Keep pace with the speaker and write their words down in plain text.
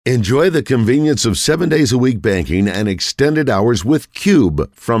Enjoy the convenience of 7 days a week banking and extended hours with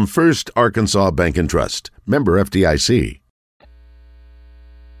Cube from First Arkansas Bank and Trust. Member FDIC.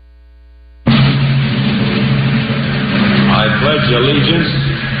 I pledge allegiance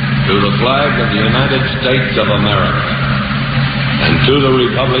to the flag of the United States of America and to the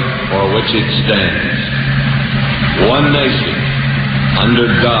republic for which it stands, one nation, under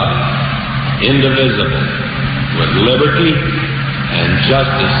God, indivisible, with liberty and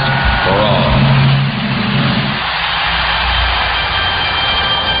justice for all.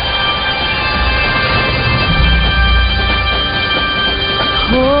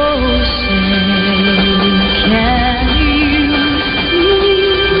 Oh, say, can you see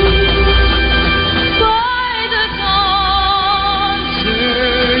by the dawn's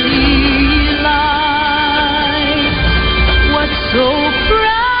early light what so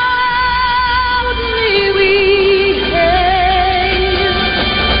proudly we hailed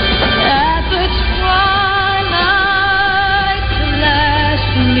at the twilight's last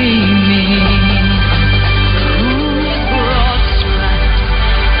gleaming, whose broad stripes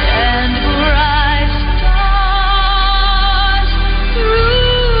and bright stars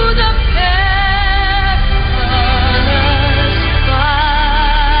through the perilous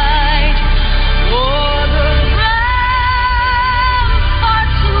fight o'er the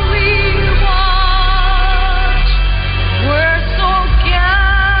ramparts we watched were so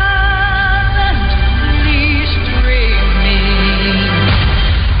gallantly streaming,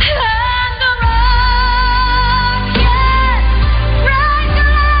 and the rocket's bright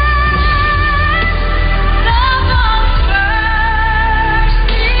glare of those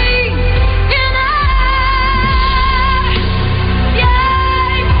bursting in air,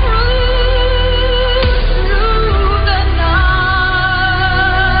 yea, through the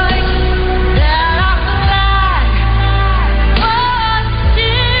night, that our flag was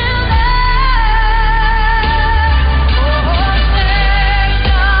still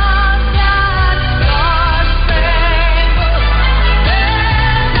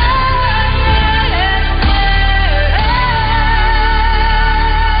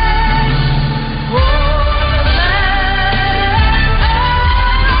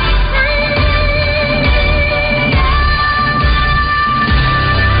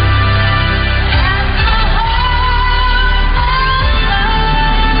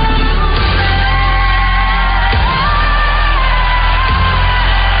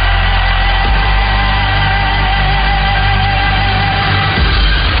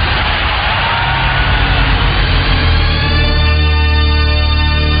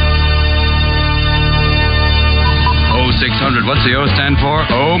What's the O stand for?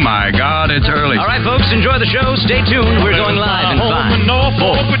 Oh, my God, it's early. All right, folks, enjoy the show. Stay tuned. We're going live in 5,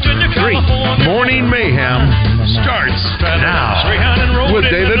 4, 3. Morning Mayhem starts now with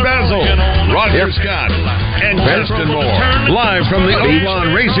David Basil, Roger Scott, and Preston Moore. Live from the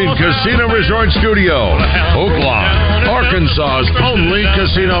Oaklawn Racing Casino Resort Studio. Oaklawn, Arkansas's only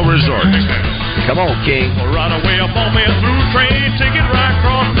casino resort. Come on, King.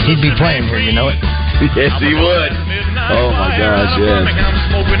 He'd be playing here, you know it. Yes, he would. Oh, my gosh, yes.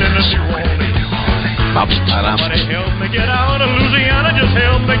 Somebody help me get out of Louisiana. Just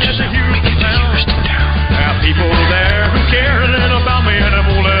help me get to Houston town. There are people there who care a little about me and I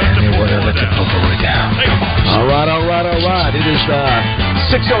won't let the poor down. All right. It is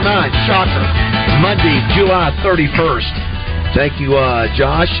 6:09, shocker, Monday, July 31st. Thank you,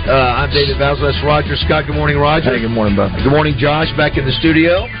 Josh. I'm David Basil. That's Roger Scott. Good morning, Roger. Hey, good morning, bud. Good morning, Josh. Back in the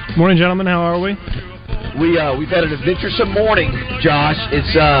studio. Morning, gentlemen. How are we? We've had an adventuresome morning, Josh.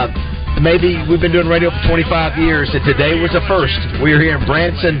 It's maybe we've been doing radio for 25 years, and today was a first. We're here in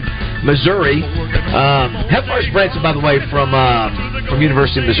Branson, Missouri. How far is Branson, by the way, from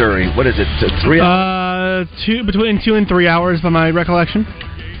University of Missouri? What is it? 3 hours? Between 2 and 3 hours, by my recollection.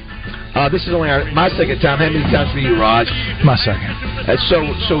 This is only my second time. How many times for you, Raj? My second.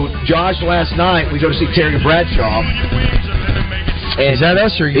 So Josh, last night we go to see Terry Bradshaw. And is that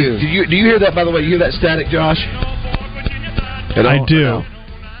us or you? Do you hear that? By the way, you hear that static, Josh? I do.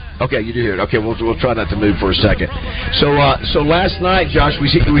 Okay, you do hear it. Okay, we'll try not to move for a second. So last night, Josh, we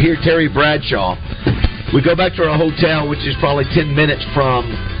hear Terry Bradshaw. We go back to our hotel, which is probably 10 minutes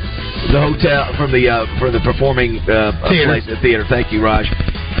from the hotel from the performing place, the theater. Thank you, Raj.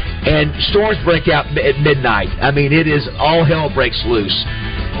 And storms break out at midnight. I mean, it is all hell breaks loose.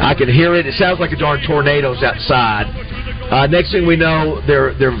 I can hear it. It sounds like a darn tornado's outside. Next thing we know,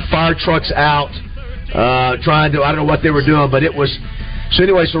 there are fire trucks out trying to. I don't know what they were doing, but it was. So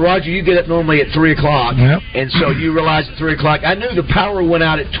anyway, so Roger, you get up normally at 3 o'clock, yep. And so you realize at 3 o'clock. I knew the power went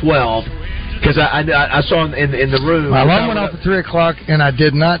out at 12, Because I saw in the room. My alarm went off at 3 o'clock, and I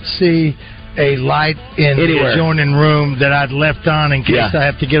did not see a light in the adjoining room that I'd left on in case I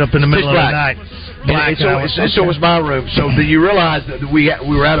have to get up in the middle of the night. Black. So was my room. So do you realize that we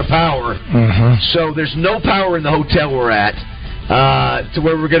were out of power? So there's no power in the hotel we're at. To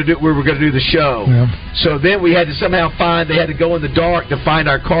where we're going to do the show. Yeah. So then we had to somehow they had to go in the dark to find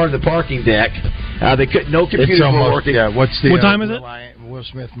our car in the parking deck. They couldn't. No computers were working. Yeah. What time is it? Will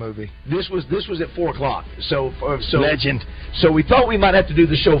Smith movie. This was at 4 o'clock. So legend. So we thought we might have to do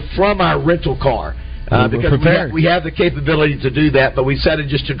the show from our rental car. Because we have the capability to do that, but we decided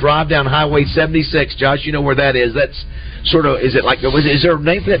just to drive down Highway 76. Josh, you know where that is? That's sort of, is there a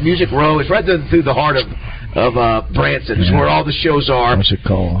name for that? Music Row? It's right through the heart of Branson. It's where all the shows are. What's it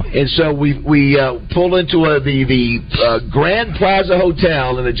called? And so we pulled into the Grand Plaza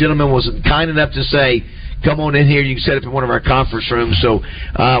Hotel, and the gentleman was kind enough to say, come on in here. You can set up in one of our conference rooms. So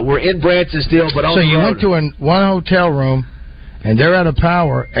we're in Branson still, but on the road. So you went to one hotel room, and they're out of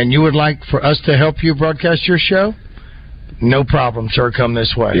power, and you would like for us to help you broadcast your show? No problem, sir. Come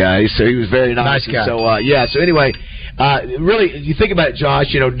this way. Yeah, he was very nice. Nice guy. So, so anyway, really, you think about it,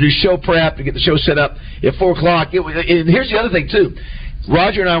 Josh, do show prep to get the show set up at 4 o'clock. And here's the other thing, too.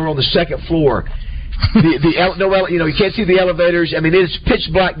 Roger and I were on the second floor. You can't see the elevators. I mean, it's pitch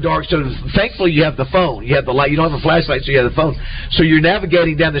black dark. So thankfully, you have the phone. You have the light. You don't have a flashlight, so you have the phone. So you're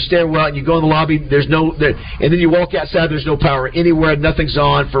navigating down the stairwell, and you go in the lobby. There's and then you walk outside. There's no power anywhere. Nothing's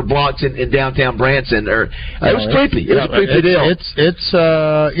on for blocks in downtown Branson. It was creepy. It was a creepy deal.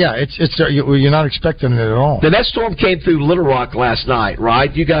 You're not expecting it at all. Now that storm came through Little Rock last night,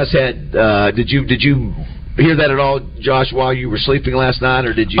 right? You guys had. Did you hear that at all, Josh, while you were sleeping last night,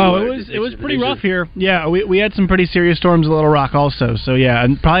 or did you? Oh, it was pretty rough here. Yeah, we had some pretty serious storms at Little Rock also. So yeah,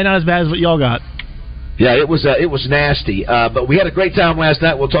 and probably not as bad as what y'all got. Yeah, it was nasty. But we had a great time last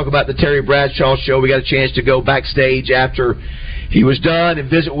night. We'll talk about the Terry Bradshaw show. We got a chance to go backstage after he was done and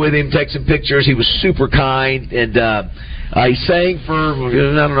visit with him, take some pictures. He was super kind, and he sang for, I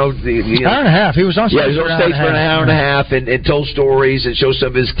don't know, hour and a half. He was on stage, he was on stage for an hour and a half and told stories and showed some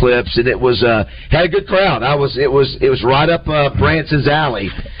of his clips, and it was had a good crowd. It was right up Branson's alley.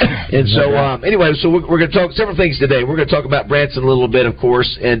 And so anyway, so we're going to talk several things today. We're going to talk about Branson a little bit, of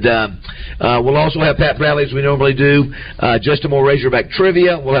course, and we'll also have Pat Bradley, as we normally do, just more Razorback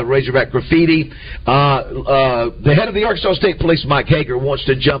trivia. We'll have Razorback graffiti. The head of the Arkansas State Police, Mike Hager, wants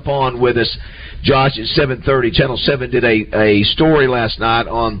to jump on with us, Josh, at 7:30. Channel 7 did a story last night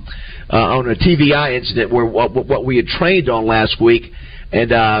on a TVI incident where what we had trained on last week, and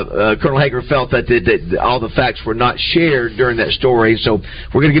Colonel Hager felt that all the facts were not shared during that story. So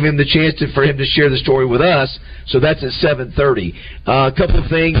we're going to give him the chance for him to share the story with us. So that's at 7:30. A couple of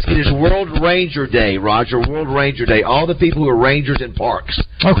things. It is World Ranger Day, Roger. World Ranger Day. All the people who are rangers in parks.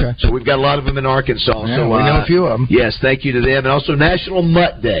 Okay. So we've got a lot of them in Arkansas. Yeah, so we know a few of them. Yes, thank you to them. And also National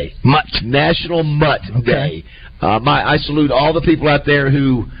Mutt Day. National Mutt Day. I salute all the people out there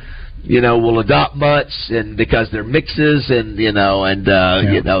who, will adopt mutts, and because they're mixes, and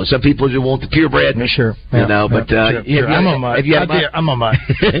some people just want the purebred. Sure. But sure. I'm a mutt. I'm a mutt.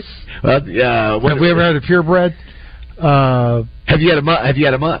 Have we ever had a purebred? Have you had a mutt? Have you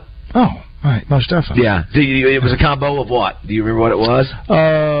had a mutt? Oh, right, most definitely. Yeah. It was a combo of what? Do you remember what it was?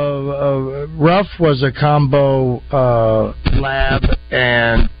 Ruff was a combo lab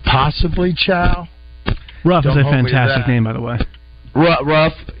and possibly chow. Ruff is a fantastic name, by the way.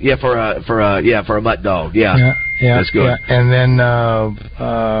 Ruff, for a mutt dog, yeah, that's good. Yeah. And then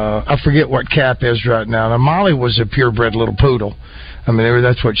I forget what Cap is right now. Now Molly was a purebred little poodle. I mean,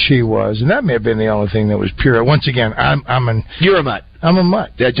 that's what she was, and that may have been the only thing that was pure. Once again, You're a mutt. I'm a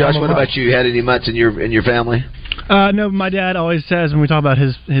mutt. Yeah, Josh. What about you? Had any mutts in your family? No, my dad always says when we talk about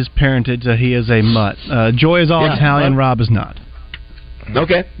his parentage that he is a mutt. Joy is all Italian. Rob is not.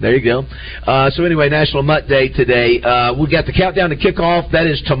 Okay, there you go. So anyway, National Mutt Day today. We got the countdown to kickoff. That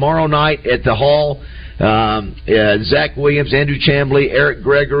is tomorrow night at the Hall. Zach Williams, Andrew Chambly, Eric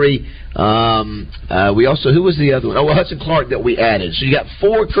Gregory. We also, who was the other one? Oh, Hudson Clark that we added. So you got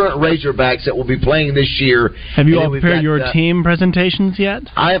 4 current Razorbacks that will be playing this year. Have you all prepared your team presentations yet?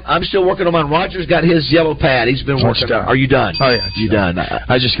 I'm still working on mine. Roger's got his yellow pad. He's been working on it. Are you done? Oh, yeah. You done?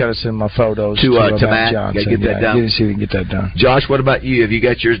 I just got to send my photos to Matt Johnson. Get that done. See if we can get that done. Josh, what about you? Have you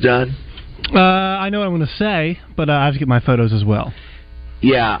got yours done? I know what I'm going to say, but I have to get my photos as well.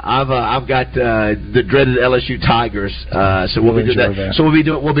 Yeah, I've got the dreaded LSU Tigers, so we'll be doing that. So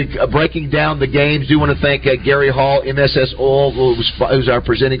we'll be breaking down the games. Do want to thank Gary Hall, MSS Oil, who's our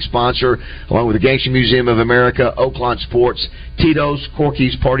presenting sponsor, along with the Gangster Museum of America, Oakland Sports, Tito's,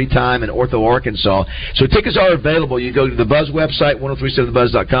 Corky's Party Time, and Ortho Arkansas. So tickets are available. You go to the Buzz website,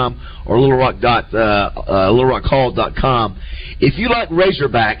 1037thebuzz.com, or LittleRockHall.com. If you like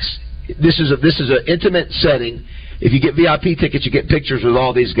Razorbacks, this is an intimate setting. If you get VIP tickets, you get pictures with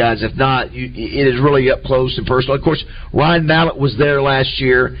all these guys. If not, it is really up close and personal. Of course, Ryan Mallett was there last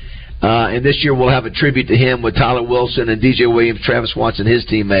year, and this year we'll have a tribute to him with Tyler Wilson and DJ Williams, Travis Swanson, his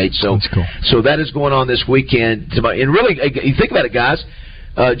teammates. So, that's cool. So that is going on this weekend. And really, you think about it, guys.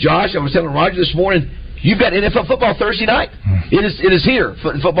 Josh, I was telling Roger this morning, you've got NFL football Thursday night. It is here,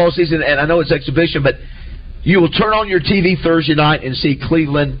 football season, and I know it's exhibition, but you will turn on your TV Thursday night and see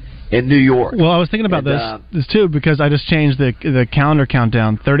Cleveland in New York. Well, I was thinking about this too, because I just changed the calendar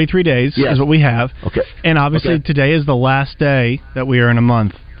countdown. 33 days is what we have. Okay. And obviously today is the last day that we are in a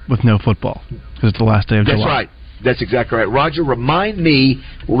month with no football, because it's the last day of July. That's right. That's exactly right. Roger, remind me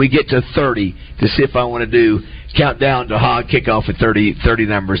when we get to 30 to see if I want to do countdown to Hog kickoff at 30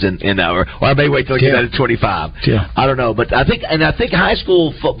 numbers in an hour. Or I may wait till I get out at 25. Yeah. I don't know. But I think high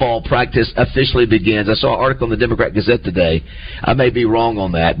school football practice officially begins. I saw an article in the Democrat Gazette today. I may be wrong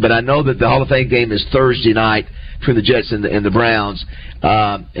on that. But I know that the Hall of Fame game is Thursday night between the Jets and the Browns.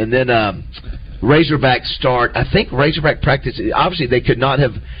 And then Razorbacks start. I think Razorback practice, obviously they could not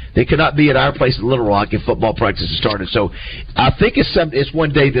be at our place in Little Rock if football practice has started. So I think it's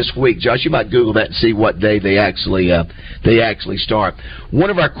one day this week. Josh, you might Google that and see what day they actually start.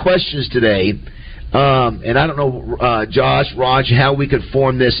 One of our questions today, and I don't know, Josh, Raj, how we could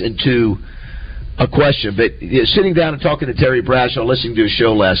form this into a question, but sitting down and talking to Terry Bradshaw, listening to his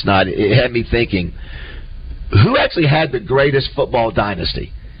show last night, it had me thinking, who actually had the greatest football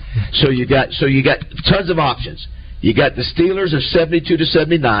dynasty? So you got tons of options. You got the Steelers of 72 to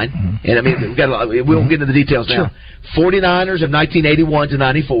 79, and I mean we won't get into the details now. 49ers of 1981 to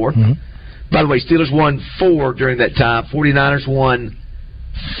 94. By the way, Steelers won 4 during that time. 49ers won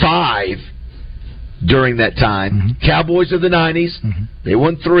 5 during that time. Cowboys of the 90s, they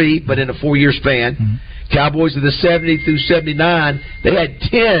won 3, but in a 4-year span. Cowboys of the 70 through 79, they had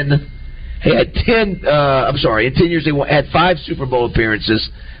 10. In 10 years they had 5 Super Bowl appearances.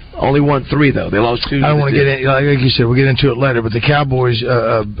 Only won 3, though. They lost 2. I don't want to get in, like you said, we'll get into it later, but the Cowboys,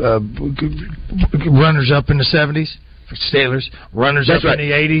 runners-up in the 70s for Steelers, runners-up in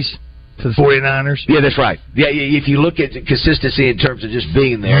the 80s for the 49ers. Yeah, that's right. Yeah, if you look at consistency in terms of just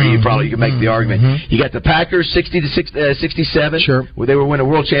being there, you can make the argument. You got the Packers, 60 to 67, where they were winning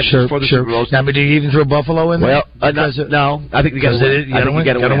world championships for the Super Bowls. Now, but did you even throw Buffalo in there? Well, no. I think you got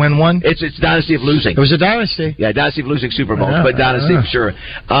to win one. It's dynasty of losing. It was a dynasty. Yeah, dynasty of losing Super Bowls, but dynasty for sure.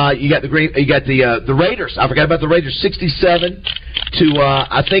 You got the Raiders. I forgot about the Raiders, 67 to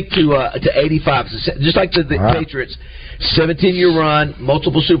 85, just like the Patriots. 17-year run,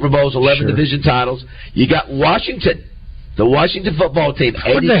 multiple Super Bowls, 11 division titles. You got Washington, the Washington football team.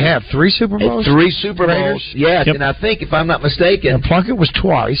 What did they have? 3 Super Bowls? 3 Super Bowls. Yes, and I think, if I'm not mistaken, and Plunkett was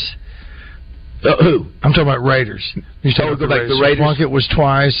twice. Who? I'm talking about Raiders. You talking about the Raiders. Plunkett was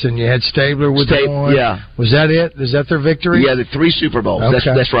twice, and you had Stabler with one. Yeah. Was that it? Is that their victory? Yeah, the 3 Super Bowls.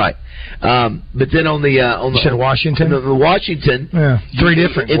 Okay. That's right. But then on the you said Washington. The Washington. Yeah. 3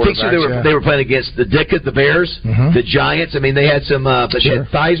 different. It thinks they were playing against the the Bears, the Giants. I mean, they had some. But they had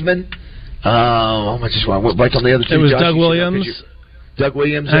Theismann. How much is one? Right on the other 2. It was Doug Williams. Doug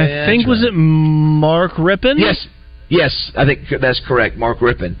Williams. I think was it Mark Rippon? Yes, I think that's correct, Mark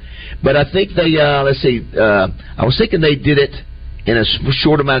Rippon. But I think they, let's see, I was thinking they did it in a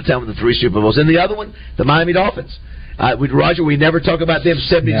short amount of time with the 3 Super Bowls. And the other one, the Miami Dolphins. Roger, we never talk about them,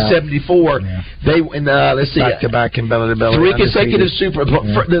 70 to 74. Yeah. They, let's see. Back-to-back and belly-to-belly. 3 consecutive Super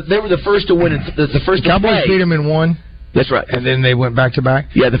Bowls. They were the first to win, the first to play. Cowboys beat them in 1. That's right. And then they went back-to-back?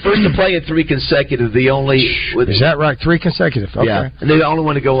 Yeah, the first to play in 3 consecutive, the only... Is that right? 3 consecutive, okay. Yeah, and they're the only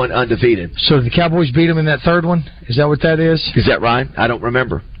one to go undefeated. So the Cowboys beat them in that 3rd one? Is that what that is? Is that right? I don't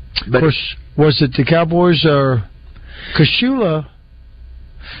remember. But of course, was it the Cowboys or... Because Shula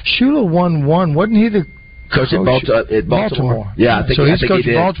won 1. Wasn't he the... Coach at Baltimore. Yeah, I think he's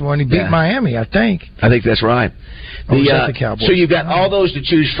coaching he Baltimore, and he beat Miami, I think. I think that's right. The Cowboys? So you've got all those to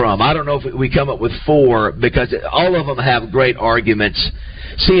choose from. I don't know if we come up with 4, because all of them have great arguments.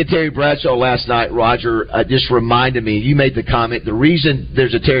 Seeing Terry Bradshaw last night, Roger, just reminded me, you made the comment, the reason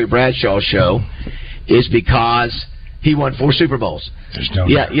there's a Terry Bradshaw show is because he won 4 Super Bowls. There's no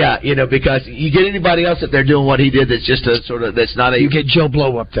because you get anybody else if they're doing what he did that's just a sort of, that's not a... You get Joe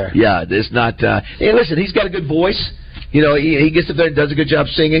Blow up there. Yeah, it's not... hey, listen, he's got a good voice. You know, he gets up there and does a good job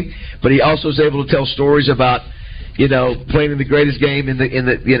singing, but he also is able to tell stories about, you know, playing in the greatest game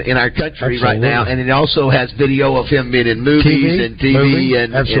in our country right now, and it also has video of him being in movies and TV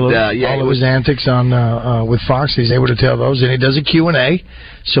and absolutely all of his antics on with Fox. He's able to tell those, and he does a Q&A.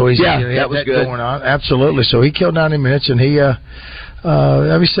 So he's that was good going on. Absolutely. So he killed 90 minutes, and he.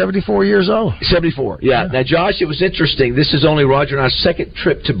 He's 74 years old. 74. Yeah. Now, Josh, it was interesting. This is only Roger and I's second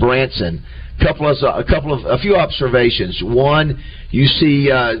trip to Branson. A few observations. One, you see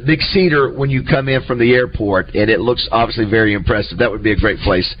Nick Cedar when you come in from the airport, and it looks obviously very impressive. That would be a great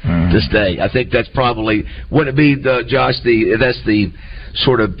place to stay. I think that's probably wouldn't it be Josh? That's the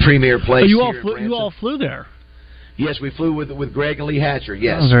sort of premier place. You all flew there. Yes, we flew with Greg and Lee Hatcher.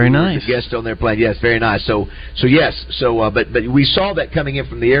 Yes, that was very nice. The guest on their plane. Yes, very nice. So yes. But we saw that coming in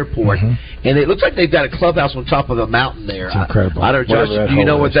from the airport, and it looks like they've got a clubhouse on top of a mountain there. It's incredible. I don't know, Josh, do you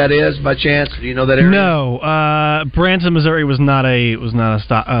know what that is by chance? Do you know that area? No, Branson, Missouri was not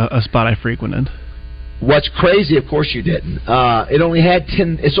a spot I frequented. What's crazy, of course you didn't. It only has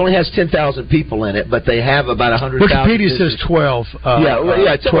 10,000 people in it, but they have about 100,000. Wikipedia says 12.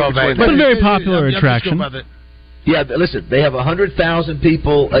 12. But a very popular attraction. Yeah, listen, they have 100,000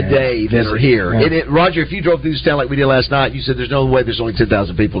 people a day that are here. Yeah. And Roger, if you drove through this town like we did last night, you said there's no way there's only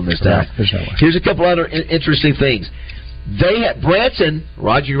 10,000 people in this town. There's no way. Here's a couple other interesting things. Branson,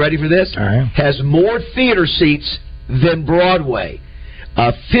 Roger, you ready for this? All right. Has more theater seats than Broadway.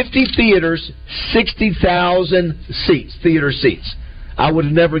 50 theaters, 60,000 seats, theater seats. I would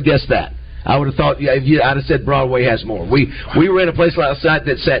have never guessed that. I would have thought, I'd have said Broadway has more. We were in a place last night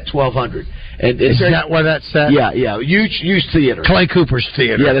that sat 1,200. And is that where that's at? Yeah, huge theater. Clay Cooper's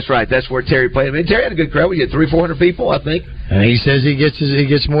theater. Yeah, that's right. That's where Terry played. I mean, Terry had a good crowd. We had 300-400 people, I think. And he says he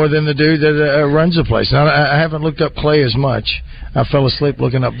gets more than the dude that runs the place. Now, I haven't looked up Clay as much. I fell asleep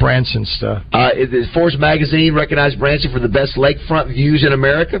looking up Branson stuff. Forbes magazine recognized Branson for the best lakefront views in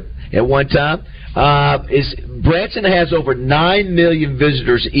America at one time. Branson has over 9 million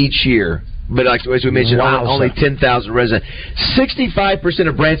visitors each year. But like, as we mentioned, only 10,000 residents. 65%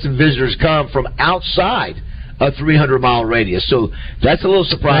 of Branson visitors come from outside a 300-mile radius. So that's a little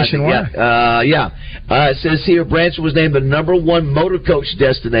surprising. It says here Branson was named the #1 motor coach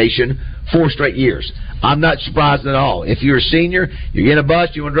destination 4 straight years. I'm not surprised at all. If you're a senior, you're in a bus,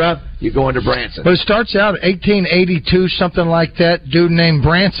 you want to drive, you're going to Branson. But it starts out 1882, something like that. Dude named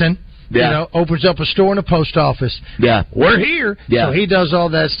Branson. Yeah. Opens up a store and a post office. Yeah. We're here. Yeah. So he does all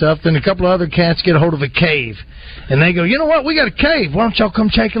that stuff. Then a couple of other cats get a hold of a cave. And they go, you know what? We got a cave. Why don't y'all come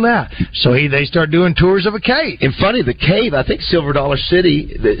check it out? So they start doing tours of a cave. And funny, the cave, I think Silver Dollar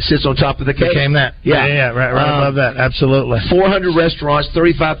City that sits on top of the cave. Became that. Yeah, right above that. Absolutely. 400 restaurants,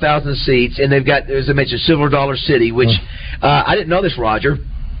 35,000 seats, and they've got, as I mentioned, Silver Dollar City, which I didn't know this, Roger,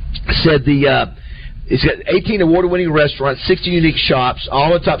 said it's got 18 award-winning restaurants, 60 unique shops,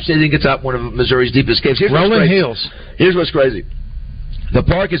 all the top cities. It's up one of Missouri's deepest caves. Rolling Hills. Here's what's crazy. The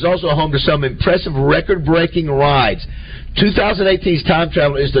park is also home to some impressive record-breaking rides. 2018's Time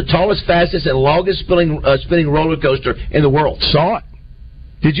Traveler is the tallest, fastest, and longest spinning roller coaster in the world. Saw it.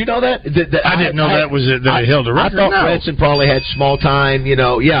 Did you know that? I didn't know that it held a record. I thought Branson probably had small time,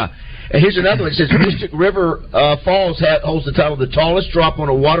 yeah. And here's another one. It says Mystic River Falls holds the title of the tallest drop on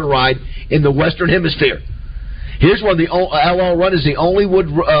a water ride in the Western Hemisphere. Here's one. Outlaw Run is the only wood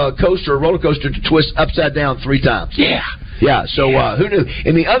roller coaster to twist upside down 3 times. Yeah. So who knew?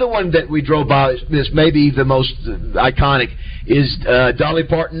 And the other one that we drove by, this may be the most iconic, is Dolly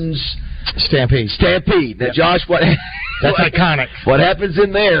Parton's Stampede. Now, Josh, that's iconic. What happens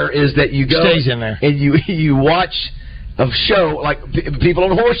in there is that you go stays in there and you watch a show like people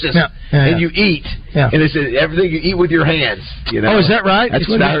on horses, and you eat, and it says everything you eat with your hands. Oh, is that right? That's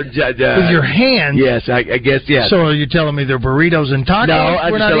what I heard. With your hands? Yes, I guess. Yes. So are you telling me they're burritos and tacos? No,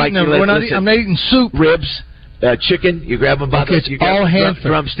 I'm not eating soup. Ribs. Chicken, you grab them by all hand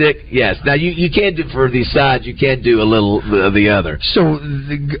drumstick. Yes. Now you can do for these sides. You can do a little of the other. So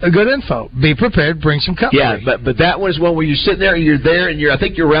good info. Be prepared. Bring some cutlery. Yeah, but that one is one where you're sitting there and you're there and I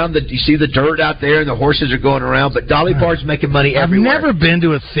think you're around you see the dirt out there and the horses are going around. But Dolly Parton's making money everywhere. I've never been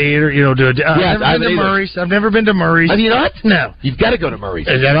to a theater. I've never been to Murray's. Have you not? No. You've got to go to Murray's.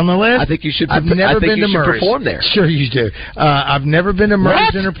 Is that on the list? I think you should. I've never been to Murray's. Perform there. Sure, you do. I've never been to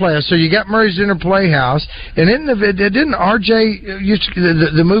Murray's Dinner Playhouse. So you got Murray's Dinner Playhouse, and didn't RJ used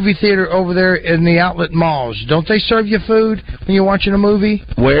the movie theater over there in the outlet malls? Don't they serve you food when you're watching a movie?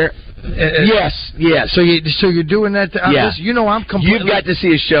 Where? Yes. So you're doing that. You know, I'm completely. You've got to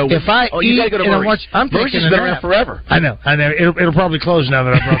see a show. If I you got to go to Murray's. I'm Murray's taking has been around forever. I know. It'll probably close now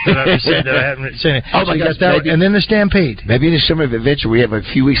that I brought that up. You said that I haven't seen it. Oh my gosh! And then the Stampede. Maybe in the Summer of Adventure, we have a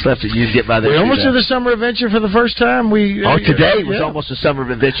few weeks left that you get by there. We almost did the Summer Adventure for the first time. Today was almost a Summer of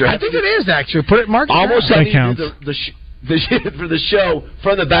Adventure. I think it is actually. Put it mark. Almost that having counts. for the show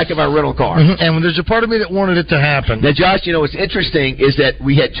from the back of our rental car. Mm-hmm. And there's a part of me that wanted it to happen. Now, Josh, you know what's interesting is that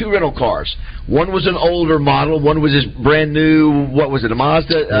we had 2 rental cars. One was an older model. One was this brand new. What was it? A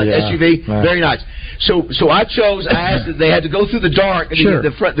Mazda SUV. Right. Very nice. So I asked that they had to go through the dark. And sure. The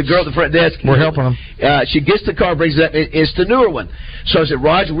girl at the front desk. We're helping them. She gets the car, brings it up. It's the newer one. So I said,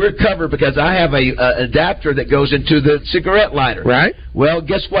 Roger, we're covered because I have a adapter that goes into the cigarette lighter. Right. Well,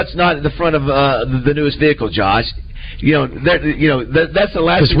 guess what's not at the front of the newest vehicle, Josh? That's the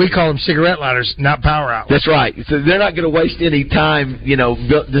last. Because we call them cigarette lighters, not power outlets. That's right. So they're not going to waste any time,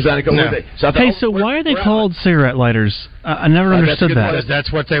 designing a car with it. So why are they called cigarette lighters? I never understood that. Because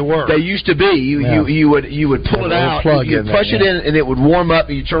that's what they were. They used to be. You would pull it out, you push it in, and it would warm up.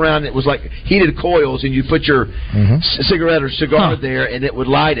 And you turn around, and it was like heated coils, and you put your cigarette or cigar there, and it would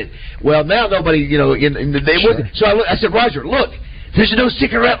light it. Well, now nobody, they would. So I said, Roger, look. There's no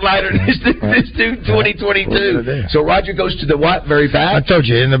cigarette lighter in this 2022. So Roger goes to the very back. I told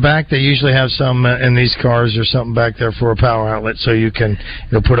you, in the back they usually have some in these cars or something back there for a power outlet, so you can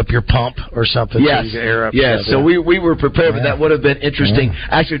put up your pump or something. Yes, so you can air up. Yes. So we were prepared, but that would have been interesting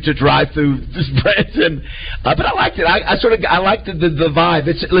actually to drive through this Branson. But I liked it. I liked the vibe.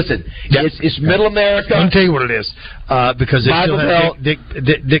 It's Middle America. Let me tell you what it is. Because it still has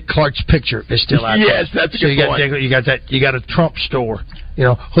Dick Clark's picture is still out there. Yes, that's a good point. You got a Trump store.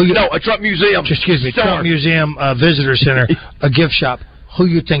 A Trump museum. Excuse me, Trump Museum Visitor Center, a gift shop. Who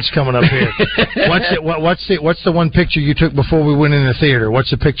you think's coming up here? What's the one picture you took before we went in the theater?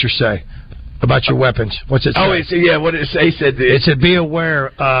 What's the picture say about your weapons? What's it say? What did it say? It said, "Be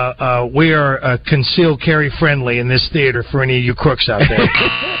aware, we are concealed carry friendly in this theater for any of you crooks out there."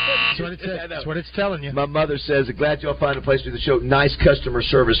 That's what it's telling you. My mother says, "Glad y'all find a place to do the show. Nice customer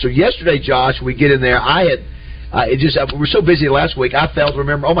service." So yesterday, Josh, we get in there. We were so busy last week, I failed to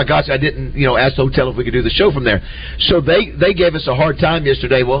remember. Oh my gosh, I didn't, ask the hotel if we could do the show from there. So they gave us a hard time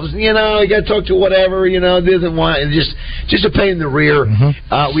yesterday. Well, you got to talk to whatever, this and one, and just a pain in the rear.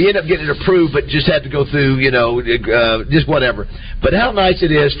 Mm-hmm. We ended up getting it approved, but just had to go through, just whatever. But how nice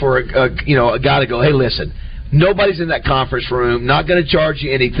it is for a guy to go, hey, listen. Nobody's in that conference room. Not going to charge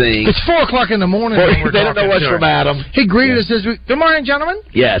you anything. It's 4:00 in the morning. They don't know what's from Adam. He greeted us as good morning, gentlemen.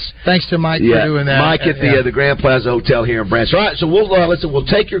 Yes. Thanks to Mike for doing that. Mike at the Grand Plaza Hotel here in Branson. All right, so we'll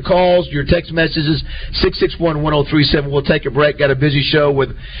take your calls, your text messages, 661-1037. We'll take a break. Got a busy show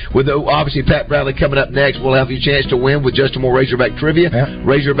with obviously Pat Bradley coming up next. We'll have you a chance to win with just more Razorback trivia,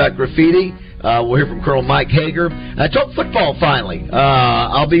 Razorback graffiti. We'll hear from Colonel Mike Hager. Talk football finally.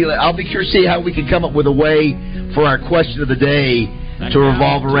 I'll be curious to see how we can come up with a way for our question of the day to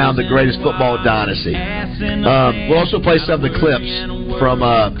revolve around the greatest football dynasty. We'll also play some of the clips from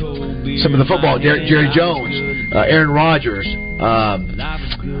some of the football. Jerry Jones, Aaron Rodgers.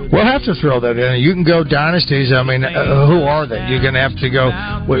 We'll have to throw that in. You can go dynasties. I mean, who are they? You're going to have to go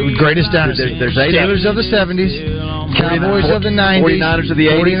greatest dynasty. There's Steelers of the 70s, Cowboys of the 90s, 49ers of the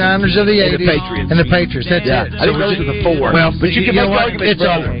 80s, 49ers of the 80s, and the Patriots. That's it. I think those are the 4. Well, but you know what? It's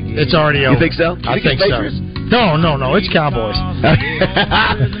over. It's already over. You think so? I think so. No. It's Cowboys.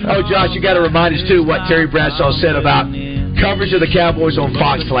 Oh, Josh, you got to remind us too what Terry Bradshaw said about coverage of the Cowboys on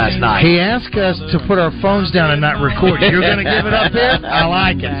Fox last night. He asked us to put our phones down and not record. You're going to give it up here? I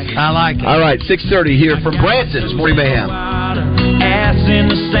like it. All right, 6:30 here from Branson. It's Morning Mayhem. Ass in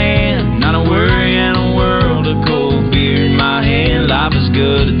the sand, not a worry in a world, a cold beer in my hand. Life is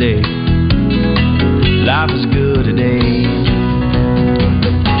good today. Life is good today.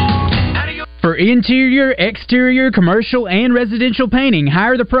 For interior, exterior, commercial, and residential painting,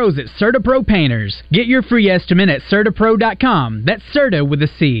 hire the pros at Serta Pro Painters. Get your free estimate at CertaPro.com. That's Serta with a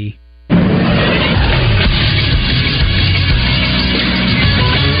C.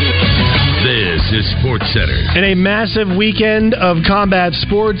 This is SportsCenter. In a massive weekend of combat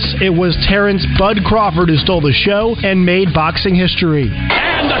sports, it was Terrence Bud Crawford who stole the show and made boxing history.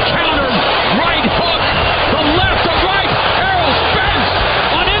 And the counter right hook from left to right. Errol Spence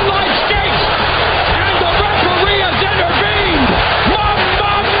on inline skates. And the referee has intervened.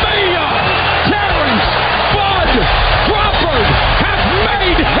 Mamma mia! Terrence Bud Crawford has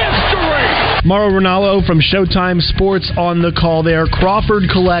made history. Mauro Ranallo from Showtime Sports on the call there.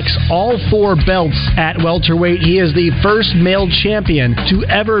 Crawford collects all 4 belts at welterweight. He is the first male champion to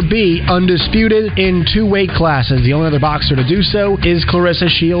ever be undisputed in 2 weight classes. The only other boxer to do so is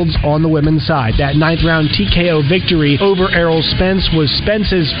Clarissa Shields on the women's side. That 9th-round TKO victory over Errol Spence was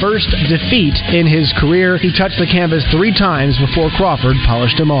Spence's first defeat in his career. He touched the canvas 3 times before Crawford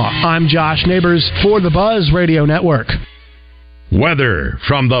polished him off. I'm Josh Neighbors for the Buzz Radio Network. Weather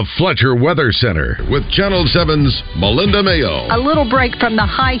from the Fletcher Weather Center with Channel 7's Melinda Mayo. A little break from the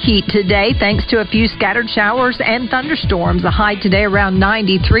high heat today thanks to a few scattered showers and thunderstorms. The high today around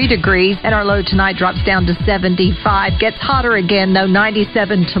 93 degrees, and our low tonight drops down to 75. Gets hotter again, though,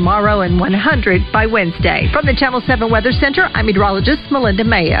 97 tomorrow and 100 by Wednesday. From the Channel 7 Weather Center, I'm meteorologist Melinda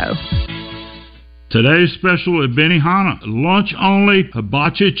Mayo. Today's special at Benihana, lunch only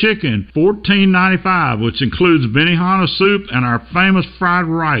hibachi chicken, $14.95, which includes Benihana soup and our famous fried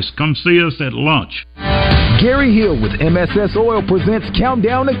rice. Come see us at lunch. Gary Hill with MSS Oil presents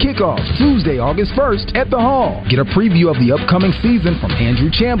Countdown to Kickoff, Tuesday, August 1st at the Hall. Get a preview of the upcoming season from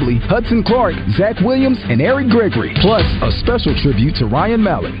Andrew Chambly, Hudson Clark, Zach Williams, and Eric Gregory, plus a special tribute to Ryan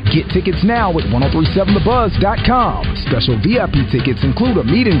Mallett. Get tickets now at 1037thebuzz.com. Special VIP tickets include a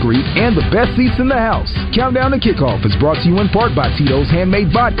meet and greet and the best seats in the house. Countdown to Kickoff is brought to you in part by Tito's Handmade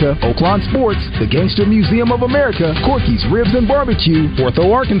Vodka, Oaklawn Sports, the Gangster Museum of America, Corky's Ribs and Barbecue,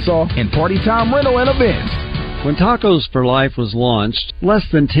 Ortho, Arkansas, and Party Time Rental and Events. When Tacos for Life was launched less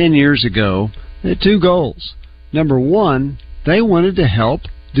than 10 years ago, they had 2 goals. Number 1, they wanted to help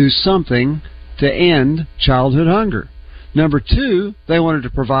do something to end childhood hunger. Number 2, they wanted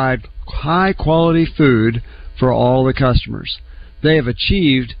to provide high-quality food for all the customers. They have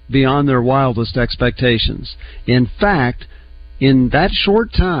achieved beyond their wildest expectations. In fact, in that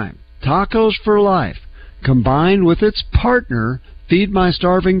short time, Tacos for Life, combined with its partner, Feed My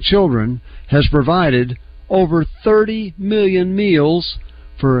Starving Children, has provided over 30 million meals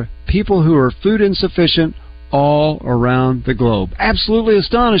for people who are food insufficient all around the globe. Absolutely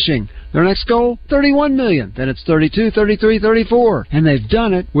astonishing. Their next goal, 31 million. Then it's 32, 33, 34. And they've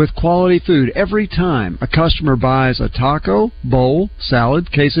done it with quality food. Every time a customer buys a taco, bowl, salad,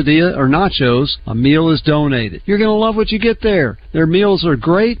 quesadilla, or nachos, a meal is donated. You're going to love what you get there. Their meals are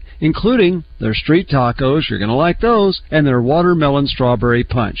great, including their street tacos. You're going to like those. And their watermelon strawberry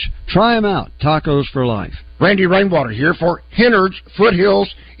punch. Try them out. Tacos for Life. Randy Rainwater here for Hennard's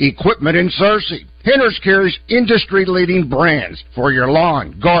Foothills Equipment in Searcy. Hennard's carries industry-leading brands for your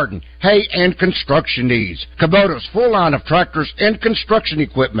lawn, garden, hay, and construction needs. Kubota's full line of tractors and construction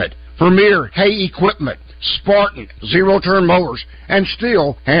equipment. Vermeer hay equipment, Spartan zero-turn mowers, and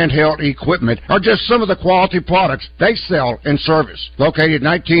Steel handheld equipment are just some of the quality products they sell and service. Located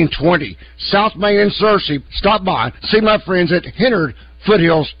 1920 South Main in Searcy, stop by, see my friends at Hennard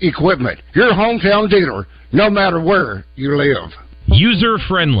Foothills Equipment, your hometown dealer, no matter where you live.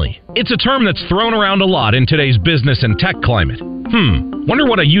 User-friendly. It's a term that's thrown around a lot in today's business and tech climate. Wonder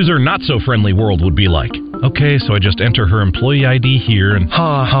what a user-not-so-friendly world would be like. Okay, so I just enter her employee ID here and...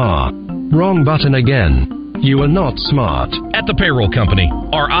 Ha. Wrong button again. You are not smart. At the Payroll Company,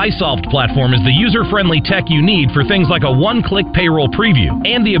 our iSolved platform is the user-friendly tech you need for things like a one-click payroll preview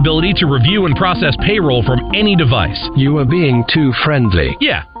and the ability to review and process payroll from any device. You are being too friendly.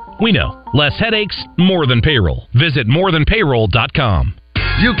 Yeah, we know. Less headaches, more than payroll. Visit morethanpayroll.com.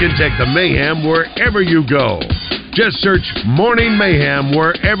 You can take the Mayhem wherever you go. Just search Morning Mayhem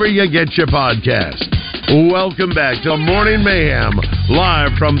wherever you get your podcast. Welcome back to Morning Mayhem,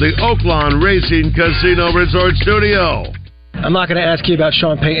 live from the Oaklawn Racing Casino Resort Studio. I'm not going to ask you about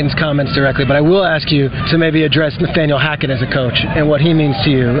Sean Payton's comments directly, but I will ask you to maybe address Nathaniel Hackett as a coach and what he means to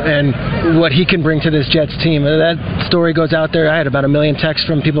you and what he can bring to this Jets team. That story goes out there. I had about 1 million texts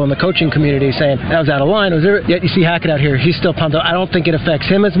from people in the coaching community saying that was out of line. Yet you see Hackett out here. He's still pumped up. I don't think it affects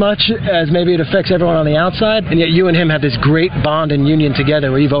him as much as maybe it affects everyone on the outside, and yet you and him have this great bond and union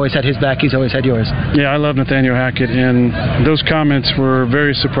together where you've always had his back, he's always had yours. Yeah, I love Nathaniel Hackett, and those comments were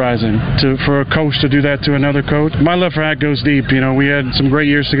very surprising for a coach to do that to another coach. My love for Hack goes deep. You know, we had some great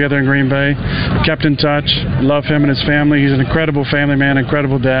years together in Green Bay, kept in touch, love him and his family. He's an incredible family man,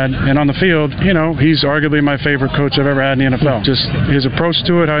 incredible dad. And on the field, you know, he's arguably my favorite coach I've ever had in the NFL. Just his approach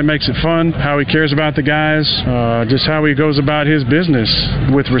to it, how he makes it fun, how he cares about the guys, just how he goes about his business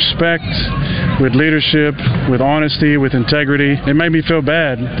with respect, with leadership, with honesty, with integrity. It made me feel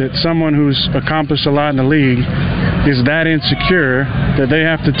bad that someone who's accomplished a lot in the league is that insecure that they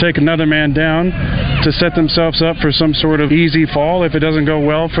have to take another man down to set themselves up for some sort of easy fall if it doesn't go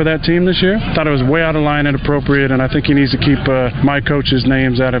well for that team this year. Thought it was way out of line and inappropriate, and I think he needs to keep my coach's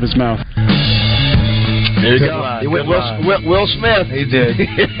names out of his mouth. There you go. He went Will Smith. He did.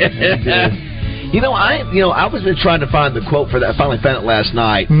 I was been trying to find the quote for that. I finally found it last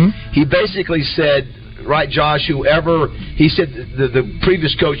night. Mm-hmm. He basically said, right, Josh, he said the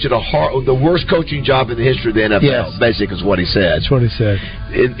previous coach did the worst coaching job in the history of the NFL. Yes. Basically, is what he said. That's what he said.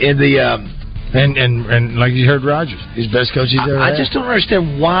 In the and like you heard Rodgers, his best coach he's ever had. I just don't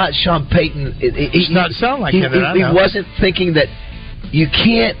understand why Sean Payton. It's not sound like him. He wasn't thinking that you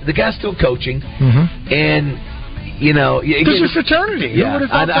can't. The guy's still coaching, and. Because it's fraternity. Yeah, Who would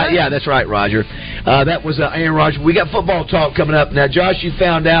have thought that? Yeah, that's right, Roger. That was Aaron Rodgers. We got football talk coming up now. Josh, you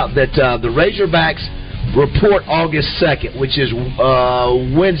found out that the Razorbacks report August 2nd, which is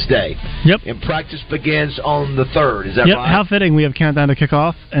Wednesday. Yep. And practice begins on the 3rd. Is that yep. right? How fitting. We have countdown to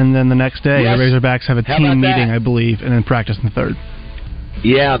kickoff, and then the next day Yes. the Razorbacks have a How team about that? meeting, I believe, and then practice on the 3rd.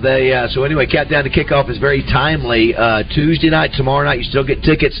 Yeah, so anyway, countdown to kickoff is very timely. Tuesday night, tomorrow night, you still get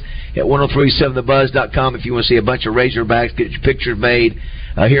tickets at 1037thebuzz.com if you want to see a bunch of Razorbacks, get your pictures made,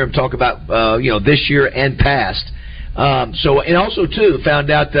 hear them talk about this year and past. And also too,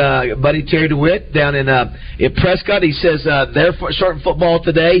 found out buddy Terry DeWitt down in Prescott. He says they're starting football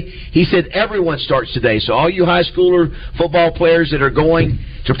today. He said everyone starts today. So all you high schooler football players that are going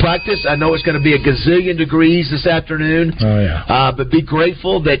to practice, I know it's going to be a gazillion degrees this afternoon. Oh yeah. But be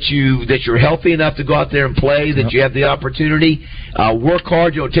grateful that you're healthy enough to go out there and play. That you have the opportunity. Work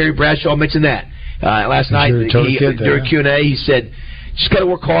hard. Terry Bradshaw mentioned that last night during Q&A. He said, just got to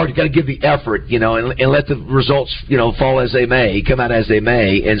work hard. You got to give the effort, and let the results, fall as they may, come out as they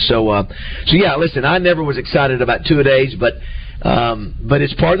may. And so yeah. Listen, I never was excited about two-a-days, but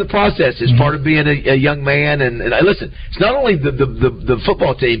it's part of the process. It's part of being a young man. And listen, it's not only the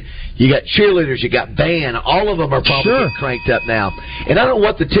football team. You got cheerleaders, you got band. All of them are probably cranked up now. And I don't know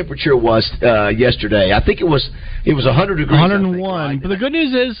what the temperature was yesterday. I think it was 100 degrees. 101. But the good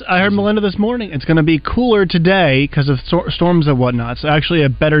news is, I heard Melinda this morning, it's going to be cooler today because of storms and whatnot. So actually a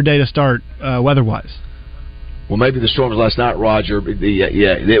better day to start weather-wise. Well, maybe the storms last night, Roger. We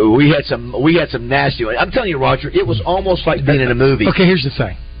had some nasty. I'm telling you, Roger, it was almost like being in a movie. Okay, here's the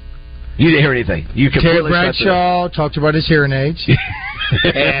thing. You didn't hear anything. You Terry completely Bradshaw talked about his hearing aids,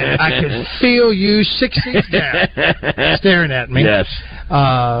 and I could feel you 6 feet down staring at me. Yes.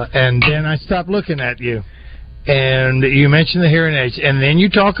 And then I stopped looking at you. And you mentioned the hearing aids, and then you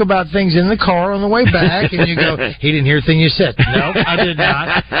talk about things in the car on the way back, and you go, he didn't hear a thing you said. No, I did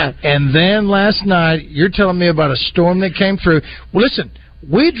not. And then last night, you're telling me about a storm that came through. Well, listen,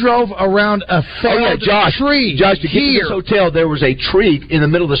 we drove around a felled tree. Josh, to get to this hotel, there was a tree in the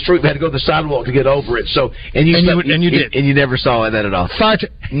middle of the street. We had to go to the sidewalk to get over it. So, and you did, and you never saw that at all.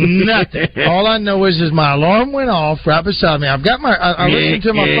 Nothing. All I know is my alarm went off right beside me. I've got I listen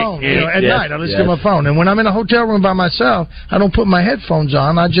to my phone. At night I listen to my phone, and when I'm in a hotel room by myself, I don't put my headphones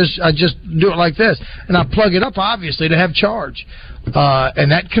on. I just do it like this, and I plug it up obviously to have charge.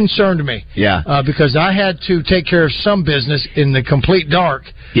 And that concerned me. Yeah. Because I had to take care of some business in the complete dark.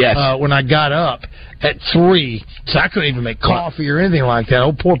 Yes. When I got up at 3, so I couldn't even make coffee or anything like that.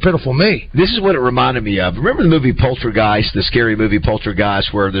 Oh, poor pitiful me. This is what it reminded me of. Remember the movie Poltergeist, the scary movie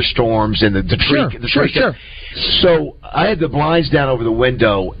Poltergeist, where there's storms and the tree. Sure. So I had the blinds down over the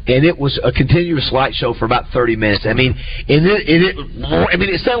window, and it was a continuous light show for about 30 minutes. I mean,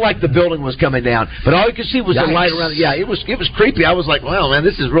 it sounded like the building was coming down, but all you could see was the light around. Yeah, it was creepy. I was like, well, man,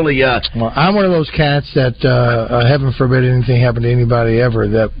 this is really. Well, I'm one of those cats that, heaven forbid anything happen to anybody ever,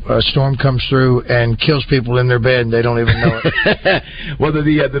 that a storm comes through and kills people in their bed and they don't even know it. Well,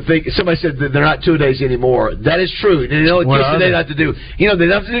 the thing, somebody said that they're not two-a-days anymore. That is true. And it gives they not to do. They don't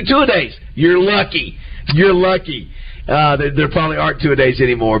have to do two-a-days. You're lucky. You're lucky. There probably aren't two-a-days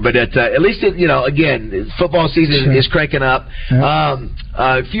anymore, but at least again, football season is cranking up.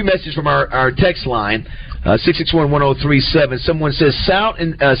 A few messages from our text line. 661-1037. Someone says Sight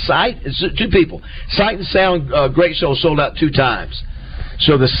and two people. Sight and Sound Great Show sold out 2 times.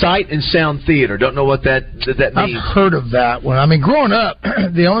 So the Sight and Sound Theater. Don't know what that means. I've heard of that one. I mean, growing up,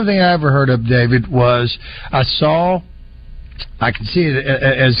 the only thing I ever heard of, David, was I can see it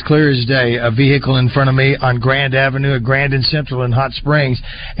as clear as day, a vehicle in front of me on Grand Avenue at Grand and Central in Hot Springs,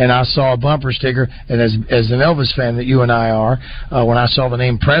 and I saw a bumper sticker, and as an Elvis fan that you and I are, when I saw the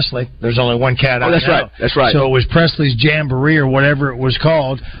name Presley, there's only one cat I know. That's right. So it was Presley's Jamboree or whatever it was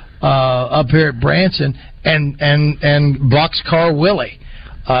called up here at Branson, and Boxcar Willie.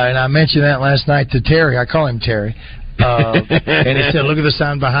 And I mentioned that last night to Terry. I call him Terry. And he said, look at the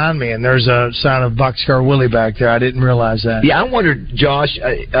sign behind me, and there's a sign of Boxcar Willie back there. I didn't realize that. Yeah, I wonder, Josh,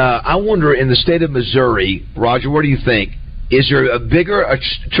 I wonder in the state of Missouri, Roger, what do you think? Is there a bigger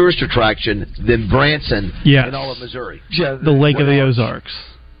tourist attraction than Branson in all of Missouri? Yeah, the Lake of the Ozarks.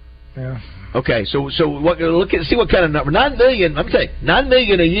 Yeah. Okay, so see what kind of number. $9 million. I'm telling you, $9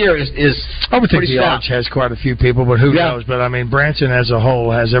 million a year is I would think Pretty the stout. Arch has quite a few people, but who knows? But I mean, Branson as a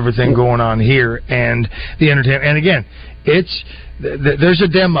whole has everything going on here and the entertainment. And again, there's a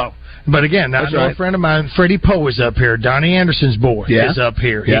demo. But again, I know a friend of mine, Freddie Poe, is up here. Donnie Anderson's boy is up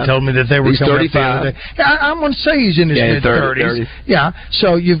here. He told me that they were coming 35. Up the other day. I'm going to say he's in his mid-30s. Yeah,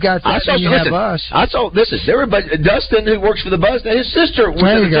 so you've got that, and you have us. I saw, everybody, Dustin, who works for the Buzz, his sister was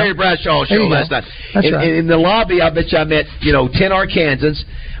at the Terry Bradshaw show last night. That's right. In the lobby, I bet you I met, 10 Arkansans.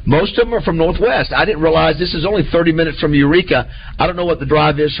 Most of them are from Northwest. I didn't realize this is only 30 minutes from Eureka. I don't know what the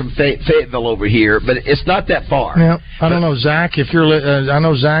drive is from Fayetteville over here, but it's not that far. Yeah, I don't know, Zach. If you're, I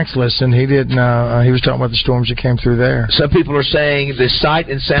know Zach's listening. He didn't. He was talking about the storms that came through there. Some people are saying the Sight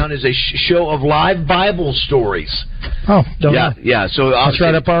and Sound is a show of live Bible stories. Oh, don't know. Yeah. So that's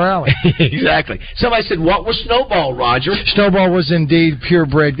right up our alley. Exactly. Somebody said, "What was Snowball, Roger?" Snowball was indeed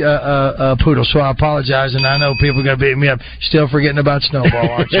purebred poodle. So I apologize, and I know people are going to beat me up. Still forgetting about Snowball,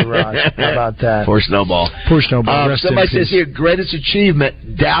 aren't you, Rod? How about that? Poor Snowball. Poor Snowball. Somebody says here, greatest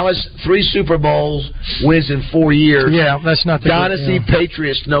achievement: Dallas 3 Super Bowls, wins in 4 years. Yeah, that's not the Dynasty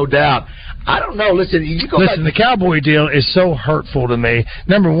Patriots, no doubt. I don't know. Listen, you go back. The Cowboy deal is so hurtful to me.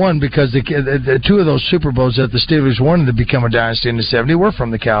 Number one, because the two of those Super Bowls that the Steelers wanted to become a dynasty in the '70s were from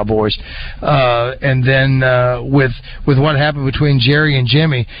the Cowboys, and then with what happened between Jerry and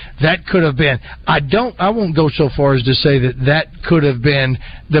Jimmy, that could have been. I won't go so far as to say that could have been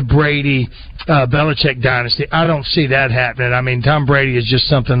the Brady Belichick dynasty. I don't see that happening. I mean, Tom Brady is just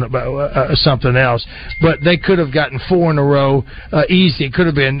something else. But they could have gotten 4 in a row easy. It could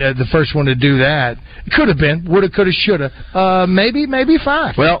have been the first one to do that. It could have been. Woulda, coulda, shoulda. Maybe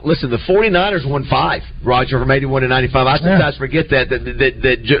 5. Well, listen, the 49ers won 5, Roger, from 81 to 95. I sometimes forget that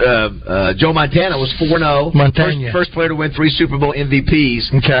Joe Montana was 4-0. First player to win 3 Super Bowl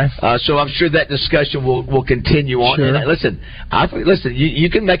MVPs. Okay. So I'm sure that discussion will continue on. Sure. And listen, you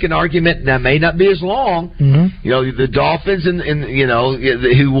can make an argument that may not be as long. Mm-hmm. The Dolphins and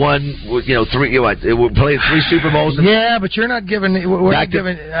who won 3 played 3 Super Bowls. Yeah, but you're not giving.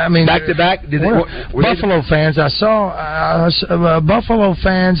 I mean, back to back. Buffalo fans. I saw Buffalo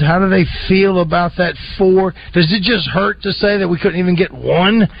fans. How do they feel about that 4? Does it just hurt to say that we couldn't even get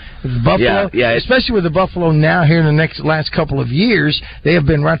 1? Buffalo, yeah. Especially with the Buffalo now here in the last couple of years, they have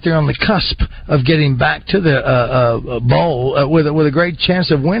been right there on the cusp of getting back to the bowl with a great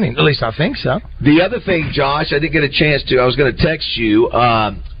chance of winning. At least I think so. The other thing, Josh, I didn't get a chance to. I was going to text you.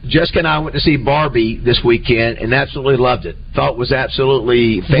 Jessica and I went to see Barbie this weekend and absolutely loved it. Thought it was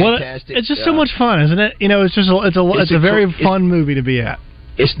absolutely fantastic. It's just so much fun, isn't it? It's a very fun movie to be at.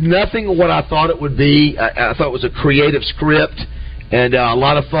 It's nothing what I thought it would be. I thought it was a creative script and a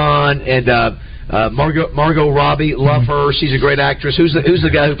lot of fun. And Margot Robbie, love her. She's a great actress. Who's the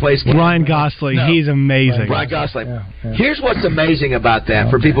guy who plays Ryan Gosling? No. He's amazing. Ryan Gosling. Yeah. Here's what's amazing about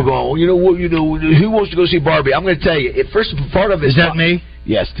that for people going, who wants to go see Barbie? I'm going to tell you. First part of it is that me.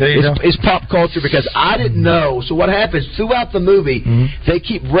 Yes, it's pop culture because I didn't know. So what happens throughout the movie? They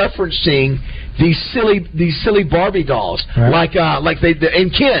keep referencing these silly Barbie dolls, like they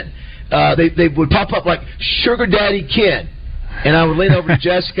and Ken. They would pop up like Sugar Daddy Ken, and I would lean over to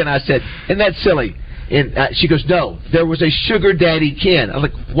Jessica and I said, "Isn't that silly?" And she goes, "No, there was a Sugar Daddy Ken." I'm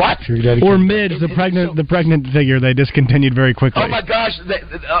like, "What?" Or Midge, the pregnant figure they discontinued very quickly. Oh my gosh!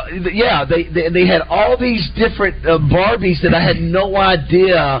 They had all these different Barbies that I had no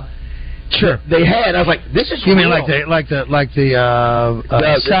idea. Sure, they had. I was like, "This is." You mean like the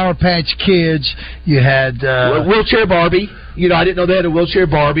Sour Patch Kids? You had wheelchair Barbie. I didn't know they had a wheelchair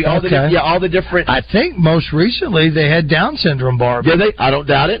Barbie. All the different. I think most recently they had Down syndrome Barbie. Did they? I don't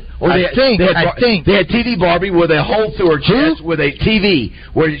doubt it. Or I think they had TV Barbie with a hole through her chest with a TV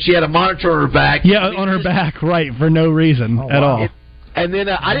where she had a monitor on her back. Yeah, on her back, right, for no reason at all. And then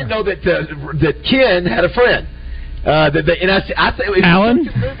I didn't know that Ken had a friend. I thought Alan?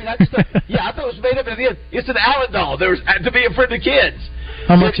 I thought it was made up at the end. It's an Alan doll. There was to be a friend of kids.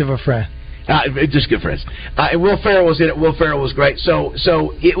 How much of a friend? Just good friends. And Will Ferrell was in it. Will Ferrell was great. So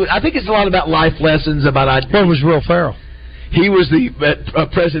I think it's a lot about life lessons. What was Will Ferrell? He was the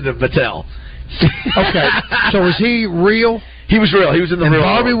president of Mattel. Okay. So was he real? He was real. He was in the real.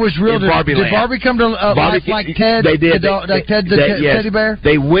 Barbie was real. Did Barbie come to life like Ted? They did. Yes. Teddy bear.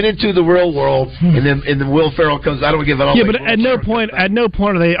 They went into the real world, and then Will Ferrell comes. I don't give it all. Yeah, but at no point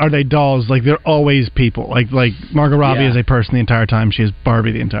are they dolls. Like they're always people. Like Margot Robbie is a person the entire time. She is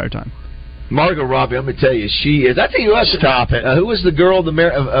Barbie the entire time. Margot Robbie, I'm going to tell you, she is. I tell you what. Stop it. Who was the girl? The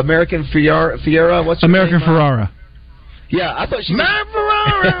American Ferrara. What's her American name? Ferrara. Yeah, I thought she. Ferrara.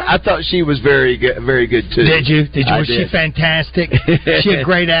 I thought she was very good too. Did you? Was did. she fantastic? She a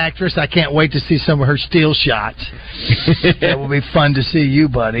great actress. I can't wait to see some of her still shots. That will be fun to see you,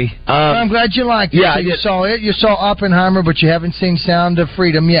 buddy. I'm glad you liked it. Yeah, so you saw it. You saw Oppenheimer, but you haven't seen Sound of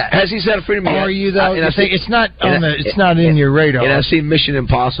Freedom yet. Has he Sound of Freedom yet? Are you though? And I think it's not on the. It's not in your radar. And I've seen Mission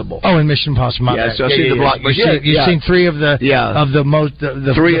Impossible. Oh, and Mission Impossible. My bad. So I've seen the blockbuster. You've seen three of the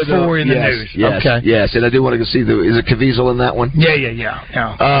the three of the four in the news. Yes, okay. Yes, and I do want to go see is it Caviezel in that one? Yeah.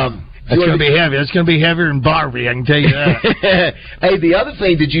 That's going to be heavy. That's going to be heavier than Barbie, I can tell you that. Hey, the other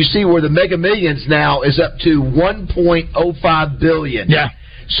thing, did you see where the Mega Millions now is up to $1.05 billion? Yeah.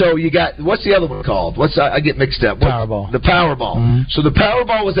 So you got, what's the other one called? I get mixed up. Powerball. The Powerball. Mm-hmm. So the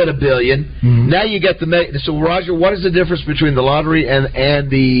Powerball was at $1 billion. Mm-hmm. Now you got so Roger, what is the difference between the lottery and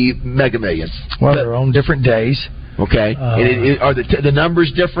the Mega Millions? Well, they're on different days. Okay. Are the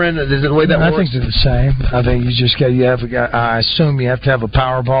numbers different? Is it the way that works? I think they're the same. I think you just I assume you have to have a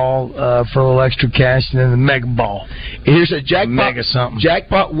Powerball for a little extra cash, and then the Mega Ball. Here's a jackpot. Mega something.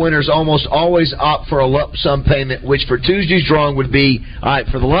 Jackpot winners almost always opt for a lump sum payment, which for Tuesday's drawing would be, all right,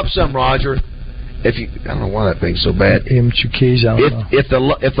 for the lump sum, Roger. I don't know why that thing's so bad. Immature keys. I don't know. If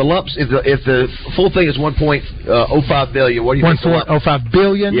the full thing is $1.05 billion, what do you think? $1.05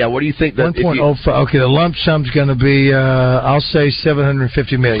 billion. Yeah. What do you think? $1.05. Okay, the lump sum's going to be I'll say $750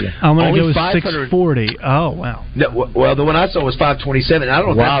 million. I'm going to go with $640. Oh wow. No, well, the one I saw was $527. I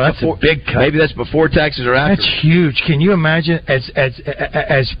don't know. Wow, that's a big cut. Maybe that's before taxes or after. That's huge. Can you imagine? As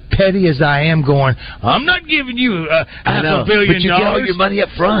petty as I am, going, I'm not giving you $500 million. But you get all your money up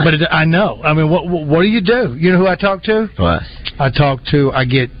front. But I know. I mean, what do you do? You know who I talk to? What? I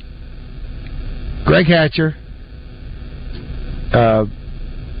get Greg Hatcher,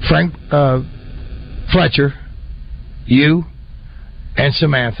 Frank Fletcher, you, and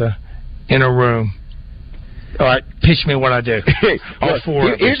Samantha in a room. All right, pitch me what I do. All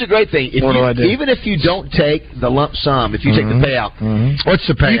four. Here's the great thing: even if you don't take the lump sum, if you take the payout, what's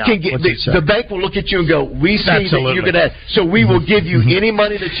the payout? You can get the bank will look at you and go, "We see that you're going to," so we will give you any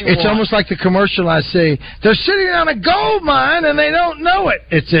money that you want. It's almost like the commercial I see. They're sitting on a gold mine and they don't know it.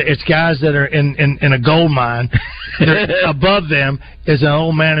 It's guys that are in a gold mine. Above them is an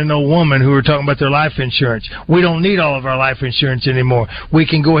old man and old woman who are talking about their life insurance. We don't need all of our life insurance anymore. We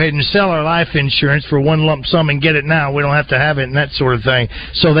can go ahead and sell our life insurance for one lump sum and get it now. We don't have to have it and that sort of thing.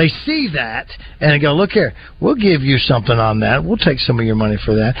 So they see that and they go, look here, we'll give you something on that. We'll take some of your money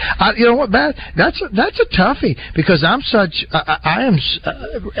for that. You know what, that's a toughie because I'm such, I am,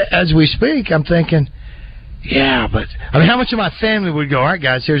 as we speak, I'm thinking, yeah, but I mean, how much of my family would go? All right,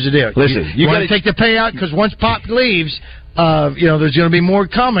 guys, here's the deal. Listen, you got to take the payout because once Pop leaves, there's going to be more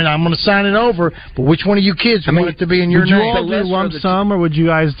coming. I'm going to sign it over. But which one of you kids want it to be in your name? Would you all do lump sum, or would you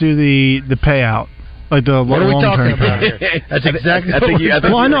guys do the payout? Like the what are we talking about here? That's exactly. I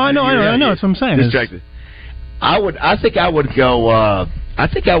know. That's what I'm saying. Distracted. I think I would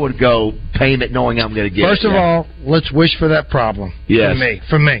go payment, knowing I'm going to get. First of all, let's wish for that problem. Yes.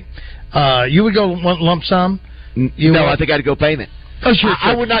 For me. You would go lump sum? I think I'd go payment. Oh, sure.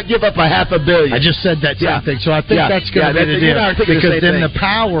 I would not give up $500 million. I just said that same thing, so I think that's going to be the deal. Because then the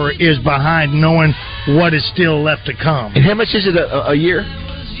power is behind knowing what is still left to come. And how much is it a year?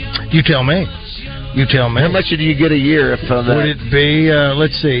 You tell me. How much do you get a year? Would it be?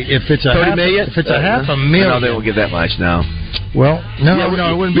 Let's see. If it's a $30 million, if it's a $500,000, no, they won't give that much now. Well, no,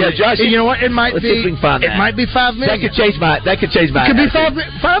 it wouldn't be. Yeah, Josh, you know what? It might be. It might be $5 million. That could change my. It could be $5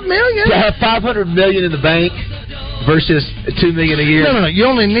 million. To have $500 million in the bank versus $2 million a year. No. You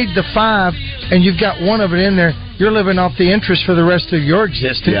only need the $5, and you've got one of it in there. You're living off the interest for the rest of your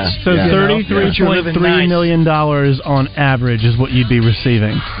existence. Yeah. So $33.3 million on average is what you'd be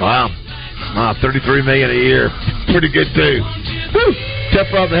receiving. Wow. $33 million a year. Pretty good, too. Woo! Tough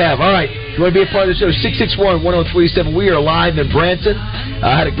problem to have. All right. If you want to be a part of the show, 661-1037. We are live in Branson.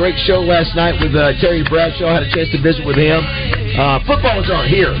 I had a great show last night with Terry Bradshaw. Had a chance to visit with him. Football is on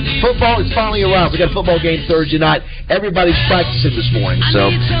here. Football is finally around. We got a football game Thursday night. Everybody's practicing this morning.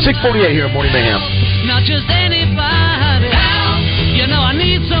 So 6:48 here at Morning Mayhem. Not just anybody. You know I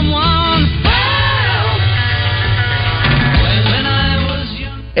need someone.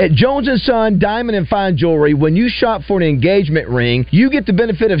 At Jones & Son Diamond & Fine Jewelry, when you shop for an engagement ring, you get the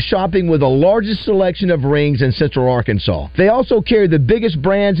benefit of shopping with the largest selection of rings in Central Arkansas. They also carry the biggest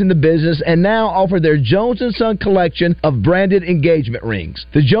brands in the business and now offer their Jones & Son collection of branded engagement rings.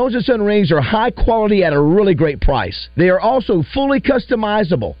 The Jones & Son rings are high quality at a really great price. They are also fully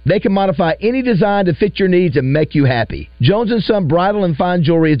customizable. They can modify any design to fit your needs and make you happy. Jones & Son Bridal & Fine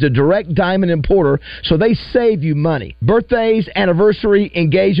Jewelry is a direct diamond importer, so they save you money. Birthdays, anniversary,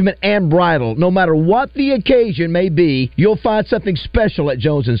 engagement engagement, and bridal. No matter what the occasion may be, you'll find something special at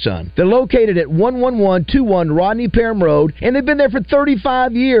Jones & Son. They're located at 11121 Rodney Parham Road, and they've been there for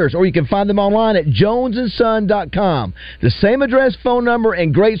 35 years, or you can find them online at jonesandson.com. The same address, phone number,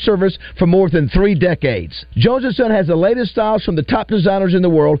 and great service for more than 3 decades. Jones & Son has the latest styles from the top designers in the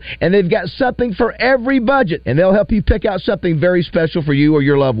world, and they've got something for every budget, and they'll help you pick out something very special for you or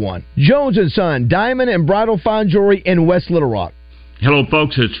your loved one. Jones & Son, diamond and bridal fine jewelry in West Little Rock. Hello,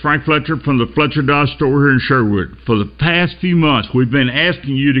 folks. It's Frank Fletcher from the Fletcher Dodge store here in Sherwood. For the past few months, we've been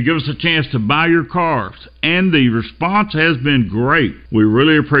asking you to give us a chance to buy your cars, and the response has been great. We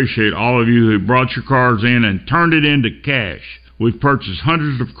really appreciate all of you who brought your cars in and turned it into cash. We've purchased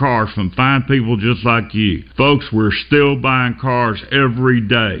hundreds of cars from fine people just like you. Folks, we're still buying cars every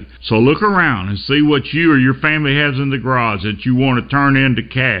day. So look around and see what you or your family has in the garage that you want to turn into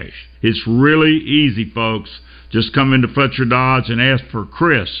cash. It's really easy, folks. Just come into Fletcher Dodge and ask for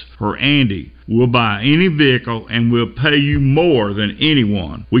Chris or Andy. We'll buy any vehicle and we'll pay you more than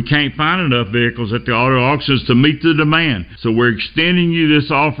anyone. We can't find enough vehicles at the auto auctions to meet the demand, so we're extending you this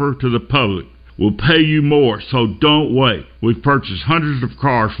offer to the public. We'll pay you more, so don't wait. We've purchased hundreds of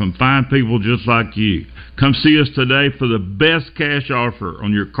cars from fine people just like you. Come see us today for the best cash offer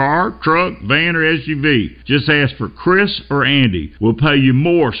on your car, truck, van, or SUV. Just ask for Chris or Andy. We'll pay you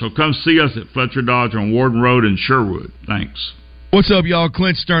more, so come see us at Fletcher Dodge on Warden Road in Sherwood. Thanks. What's up, y'all?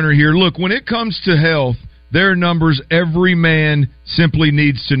 Clint Sterner here. Look, when it comes to health, there are numbers every man simply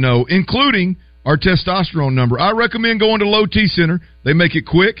needs to know, including our testosterone number. I recommend going to Low T Center. They make it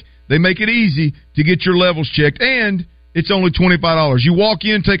quick. They make it easy to get your levels checked, and it's only $25. You walk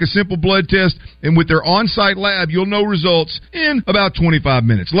in, take a simple blood test, and with their on-site lab, you'll know results in about 25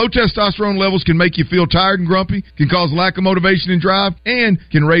 minutes. Low testosterone levels can make you feel tired and grumpy, can cause lack of motivation and drive, and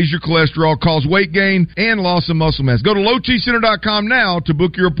can raise your cholesterol, cause weight gain, and loss of muscle mass. Go to lowtcenter.com now to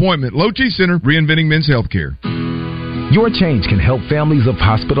book your appointment. Low T Center, reinventing men's healthcare. Your change can help families of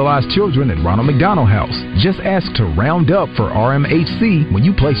hospitalized children at Ronald McDonald House. Just ask to round up for RMHC when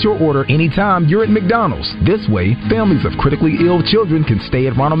you place your order anytime you're at McDonald's. This way, families of critically ill children can stay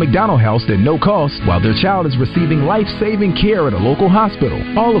at Ronald McDonald House at no cost while their child is receiving life-saving care at a local hospital.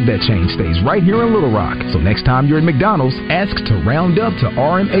 All of that change stays right here in Little Rock. So next time you're at McDonald's, ask to round up to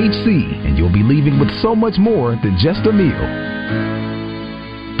RMHC, and you'll be leaving with so much more than just a meal.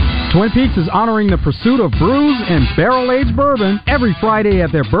 Twin Peaks is honoring the pursuit of brews and barrel-aged bourbon every Friday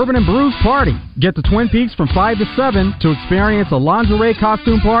at their Bourbon and Brews party. Get to Twin Peaks from 5 to 7 to experience a lingerie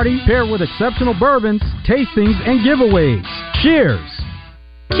costume party paired with exceptional bourbons, tastings, and giveaways. Cheers!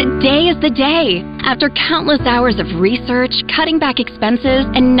 Today is the day. After countless hours of research, cutting back expenses,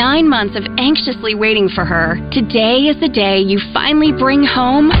 and 9 months of anxiously waiting for her, today is the day you finally bring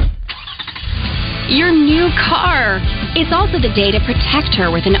home your new car. It's also the day to protect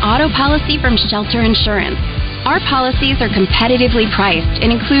her with an auto policy from Shelter Insurance. Our policies are competitively priced and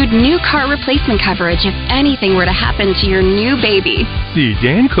include new car replacement coverage if anything were to happen to your new baby. See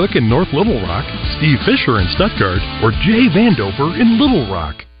Dan Cook in North Little Rock, Steve Fisher in Stuttgart, or Jay Vandover in Little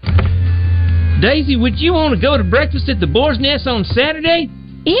Rock. Daisy, would you want to go to breakfast at the Boar's Nest on Saturday?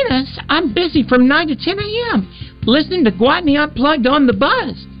 Enos, I'm busy from 9 to 10 a.m. listening to Gwatney Unplugged on the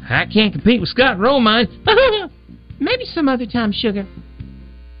Buzz. I can't compete with Scott Romine. Maybe some other time, sugar.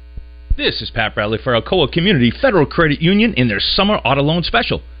 This is Pat Bradley for Alcoa Community Federal Credit Union in their summer auto loan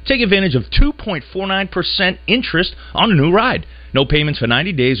special. Take advantage of 2.49% interest on a new ride. No payments for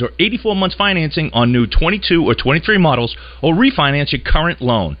 90 days or 84 months financing on new 22 or 23 models, or refinance your current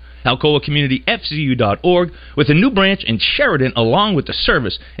loan. AlcoaCommunityFCU.org with a new branch in Sheridan, along with the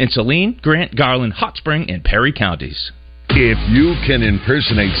service in Saline, Grant, Garland, Hot Spring, and Perry counties. If you can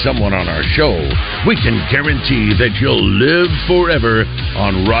impersonate someone on our show, we can guarantee that you'll live forever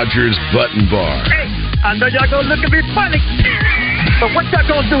on Rogers Button Bar. Hey, I know y'all gonna look at me funny, but what y'all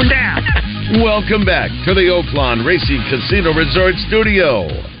gonna do now? Welcome back to the Oaklawn Racing Casino Resort Studio.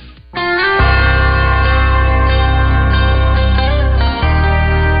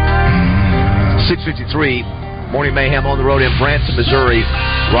 .653 Morning Mayhem on the road in Branson, Missouri.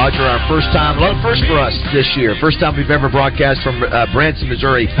 Roger, our first for us this year. First time we've ever broadcast from Branson,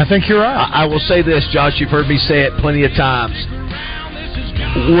 Missouri. I think you're right. I will say this, Josh, you've heard me say it plenty of times.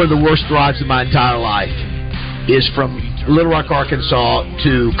 One of the worst drives of my entire life is from Little Rock, Arkansas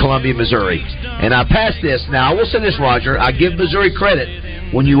to Columbia, Missouri. And I passed this. Now, I will say this, Roger. I give Missouri credit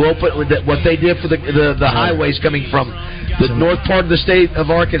when you open what they did for the highways coming from the north part of the state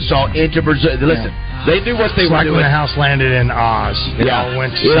of Arkansas into Missouri. Listen. They knew what they were doing. When the house landed in Oz. It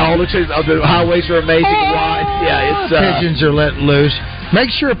all looks like the highways are amazing wide. Yeah, it's pigeons are let loose. Make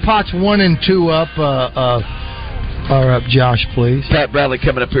sure pots 1 and 2 up Are up, Josh, please. Pat Bradley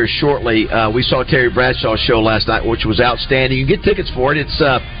coming up here shortly. We saw Terry Bradshaw's show last night, which was outstanding. You can get tickets for it. It's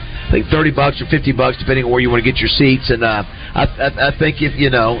I think $30 or $50, depending on where you want to get your seats. And I think if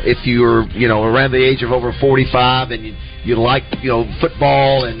you're around the age of over 45 and you like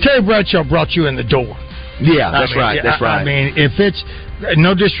football, and Terry Bradshaw brought you in the door. Yeah, that's right. I mean, if it's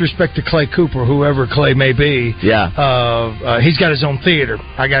no disrespect to Clay Cooper, whoever Clay may be, he's got his own theater.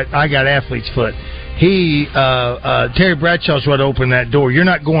 I got Athlete's Foot. Terry Bradshaw's what opened that door. You're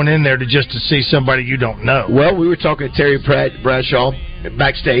not going in there to see somebody you don't know. Well, we were talking to Terry Bradshaw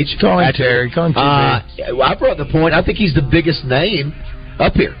backstage. Call him Terry. I brought the point. I think he's the biggest name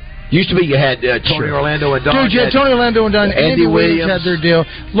up here. Used to be you had Tony Orlando and Don. Dude, you had Tony Orlando and Don. Andy Williams had their deal.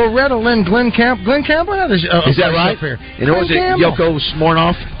 Loretta Lynn, Glenn Campbell. Is that right? Here. And what was it? Yoko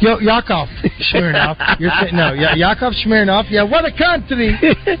Smirnoff? Yakov Smirnoff. Yakov Smirnoff. Yeah, what a country.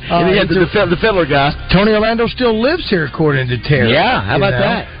 And he had the fiddler guy. Tony Orlando still lives here, according to Terry. Yeah, how about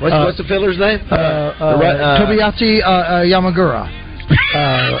that? What's the fiddler's name? Tobiyasu Yamagura.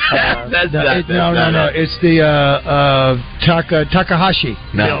 No. It's the Takahashi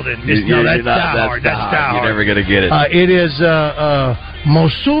building. That's hard. You're never going to get it. It is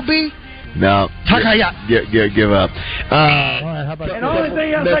Mosubi. No. Takaya. Give up. And the only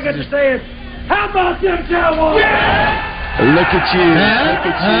thing else I got to say is, how about them Cowboys? Yeah! Look at you. Look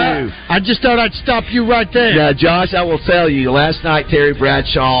at you. I just thought I'd stop you right there. Now, Josh, I will tell you, last night Terry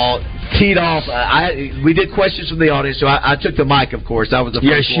Bradshaw teed off. We did questions from the audience, so I took the mic, of course. I was the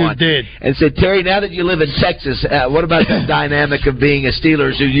first one. Yes, you did. And said, Terry, now that you live in Texas, what about the dynamic of being a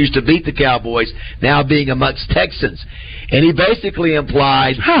Steelers who used to beat the Cowboys, now being amongst Texans? And he basically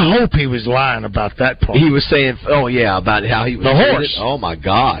implied... I hope he was lying about that part. He was saying, about how he was... The horse. Oh, my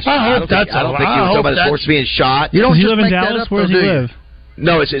gosh. I don't think he was talking about his horse being shot. You don't does he just live in make Dallas? that up, Where does he live?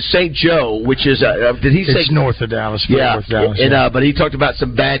 No, it's at St. Joe, which is did he say it's north of Dallas? Yeah, north of Dallas, but he talked about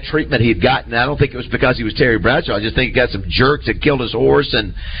some bad treatment he'd gotten. I don't think it was because he was Terry Bradshaw. I just think he got some jerks that killed his horse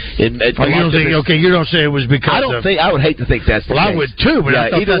and you don't say it was because I would hate to think that's the case. I would too, but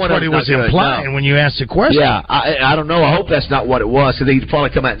I thought that's what he was implying when you asked the question. Yeah, I don't know. I hope that's not what it was, because he'd probably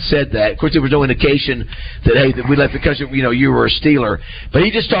come out and said that. Of course, there was no indication that that we left because you were a Steeler, but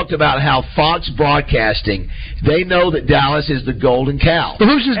he just talked about how Fox Broadcasting, they know that Dallas is the golden cow.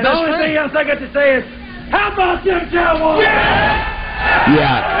 Who's his best friend? The only thing else I got to say is, how about them Cowboys?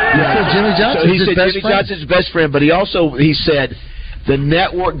 Yeah. So Jimmy Johnson. So he said Jimmy Johnson's his best friend, but he said the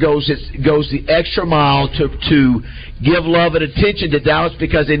network goes the extra mile to give love and attention to Dallas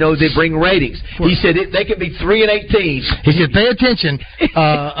because they know they bring ratings. He said they could be 3-18. He said pay attention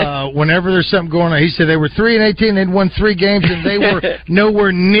whenever there's something going on. He said they were 3-18. They'd won 3 games and they were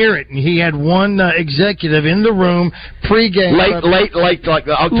nowhere near it. And he had one executive in the room pregame, late like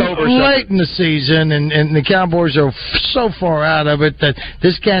October, late in the season, and the Cowboys are so far out of it that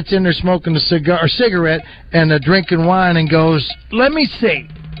this cat's in there smoking a cigarette and drinking wine and goes, "Let me see.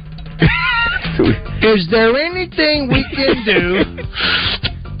 Is there anything we can do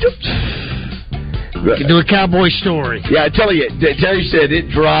to do a cowboy story?" Yeah, I tell you, Terry said it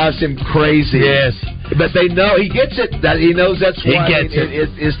drives him crazy. Yes. But they know he gets it. That he knows that's why he gets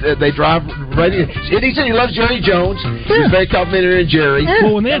it. They drive right in. And he said he loves Jerry Jones. He's very complimentary to Jerry.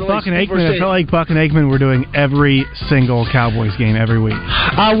 Well, when they had Buck and Aikman, I felt like Buck and Aikman were doing every single Cowboys game every week.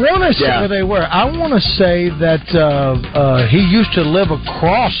 I want to say where they were. I want to say that he used to live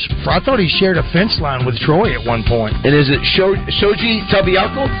across. I thought he shared a fence line with Troy at one point. And is it Shoji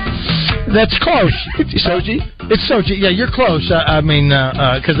Tabiako? That's close. Soji? It's Soji. Yeah, you're close. I mean,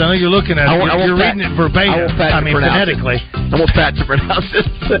 because I know you're looking at it. You're reading it verbatim. Phonetically. I want Pat to pronounce it.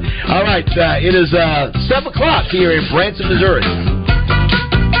 All right, it is 7 o'clock here in Branson, Missouri.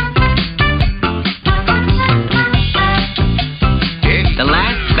 The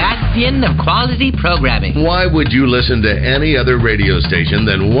last bastion of quality programming. Why would you listen to any other radio station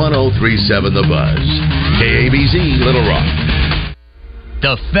than 103.7 The Buzz? KABZ, Little Rock.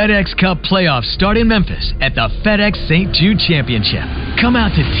 The FedEx Cup playoffs start in Memphis at the FedEx St. Jude Championship. Come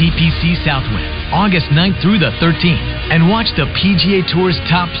out to TPC Southwind August 9th through the 13th and watch the PGA Tour's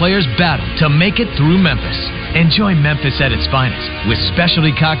top players battle to make it through Memphis. Enjoy Memphis at its finest with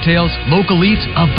specialty cocktails, local eats, a